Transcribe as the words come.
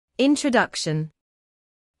Introduction.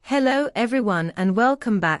 Hello everyone and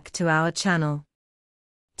welcome back to our channel.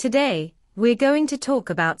 Today, we're going to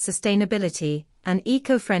talk about sustainability and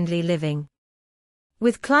eco-friendly living.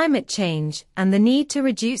 With climate change and the need to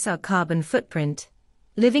reduce our carbon footprint,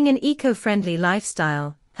 living an eco-friendly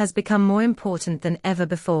lifestyle has become more important than ever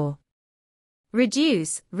before.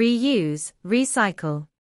 Reduce, reuse, recycle.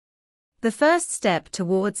 The first step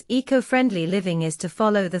towards eco-friendly living is to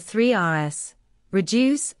follow the 3 Rs: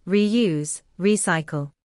 reduce, reuse,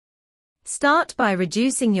 recycle. Start by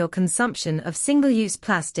reducing your consumption of single-use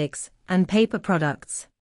plastics and paper products.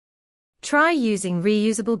 Try using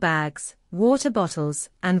reusable bags, water bottles,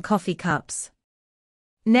 and coffee cups.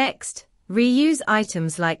 Next, reuse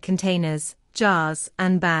items like containers, jars,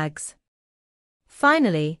 and bags.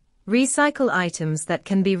 Finally, recycle items that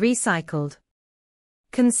can be recycled.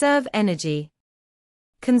 Conserve energy.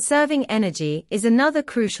 Conserving energy is another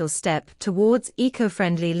crucial step towards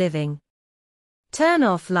eco-friendly living. Turn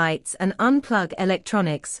off lights and unplug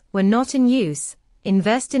electronics when not in use,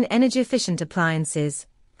 invest in energy-efficient appliances,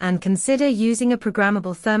 and consider using a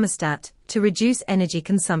programmable thermostat to reduce energy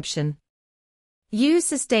consumption. Use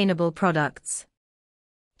sustainable products.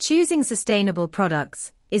 Choosing sustainable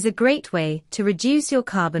products is a great way to reduce your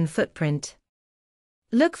carbon footprint.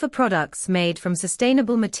 Look for products made from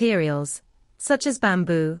sustainable materials, such as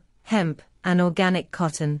bamboo, hemp, and organic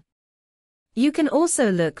cotton. You can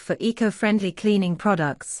also look for eco-friendly cleaning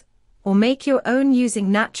products, or make your own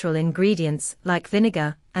using natural ingredients like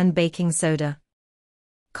vinegar and baking soda.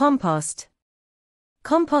 Compost.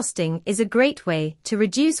 Composting is a great way to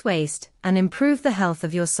reduce waste and improve the health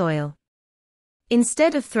of your soil.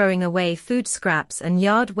 Instead of throwing away food scraps and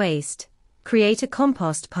yard waste, create a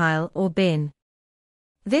compost pile or bin.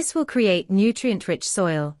 This will create nutrient-rich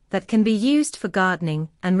soil that can be used for gardening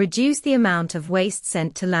and reduce the amount of waste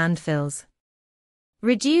sent to landfills.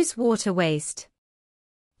 Reduce water waste.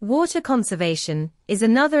 Water conservation is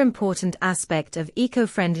another important aspect of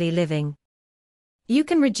eco-friendly living. You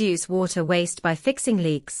can reduce water waste by fixing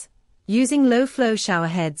leaks, using low-flow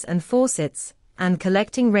showerheads and faucets, and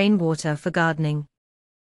collecting rainwater for gardening.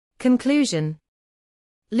 Conclusion.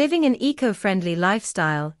 Living an eco-friendly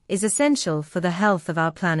lifestyle is essential for the health of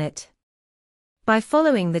our planet. By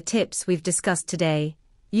following the tips we've discussed today,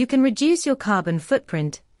 you can reduce your carbon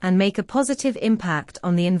footprint and make a positive impact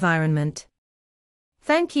on the environment.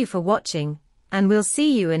 Thank you for watching, and we'll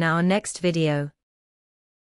see you in our next video.